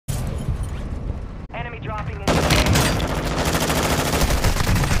dropping into the area.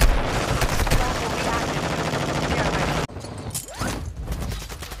 Zone will be active. Get ready.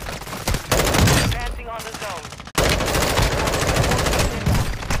 Advancing on the zone.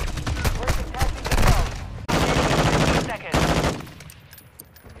 We're contesting the zone. 15 seconds.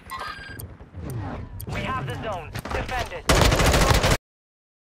 We have the zone. Defend it.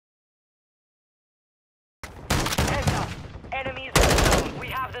 Heads up. Enemies in the zone. We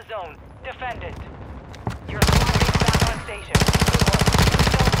have the zone. Defend it. Your squad is back on station. Good work.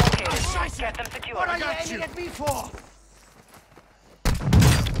 Zone located. Get them secure. What are you aiming at me for?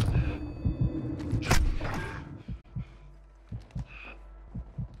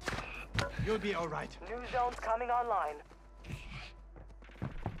 You'll be all right. New zones coming online.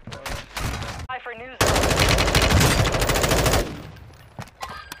 Apply for new zones.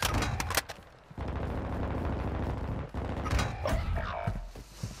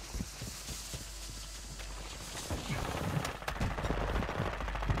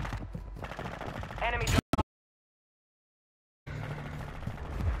 Enemy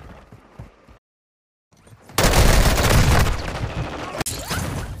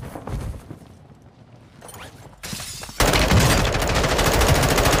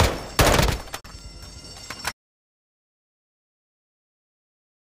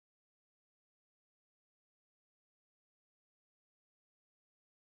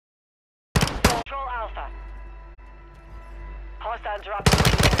Control Alpha. Hostile dropping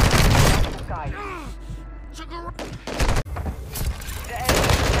into the sky. The enemy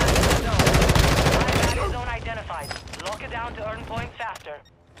is attacking the zone. High zone identified. Lock it down to earn points faster.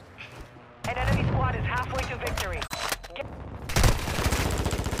 An enemy squad is halfway to victory.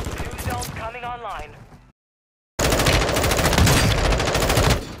 New zones coming online.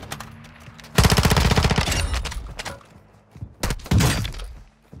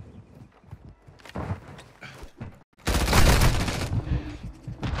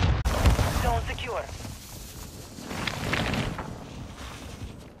 Zone secure.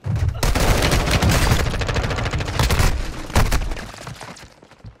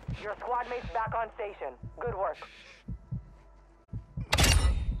 Your squad mates back on station. Good work.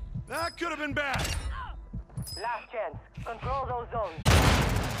 That could have been bad. Last chance. Control those zones.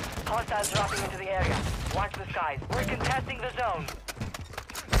 Hostiles dropping into the area. Watch the skies. We're contesting the zone.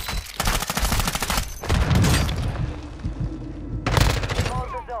 Hold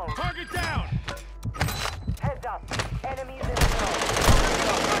the zone. Target down. Heads up. Enemies in the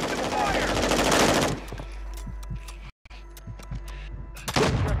zone.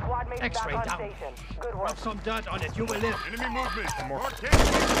 Your squad mates back X-ray on down. station. Good work. Rub some dirt on it. You will live. Enemy movement. More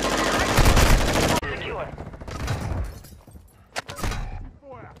Secure.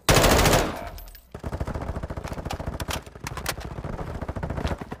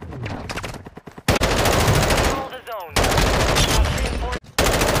 Control the zone.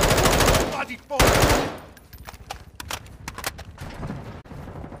 Body forward.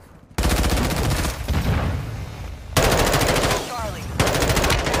 Charlie.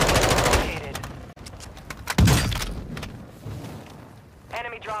 Located.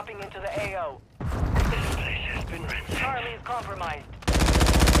 Enemy dropping into the AO. This place has been ransacked. Charlie is compromised.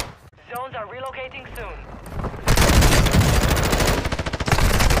 Zones are relocating soon.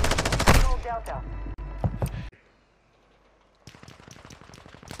 Control Delta.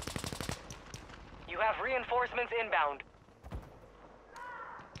 You have reinforcements inbound.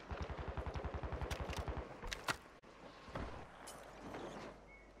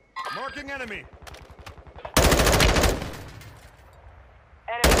 Marking enemy.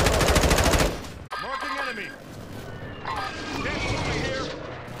 Enemy. Marking enemy. Cancel over here.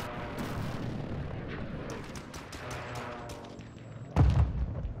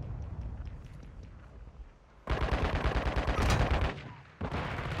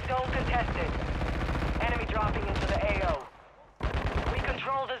 Zone contested. Enemy dropping into the AO. We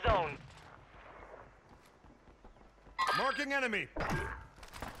control the zone. Marking enemy.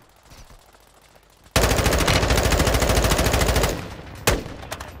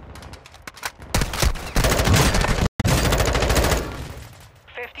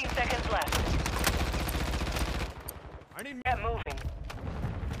 15 seconds left. I need Get moving.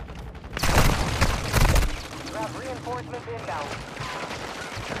 You have reinforcements inbound.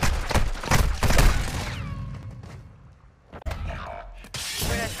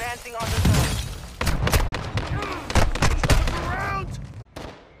 We're advancing on the zone. Around.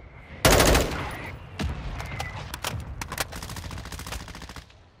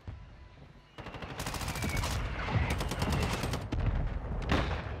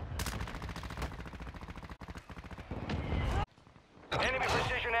 enemy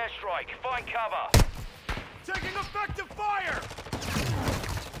precision airstrike. Find cover. Taking effective fire!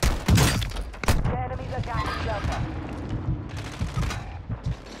 The enemies are attacking Delta.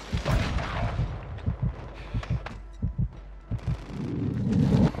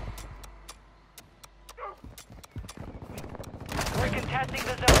 We're contesting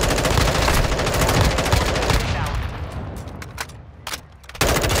the zone.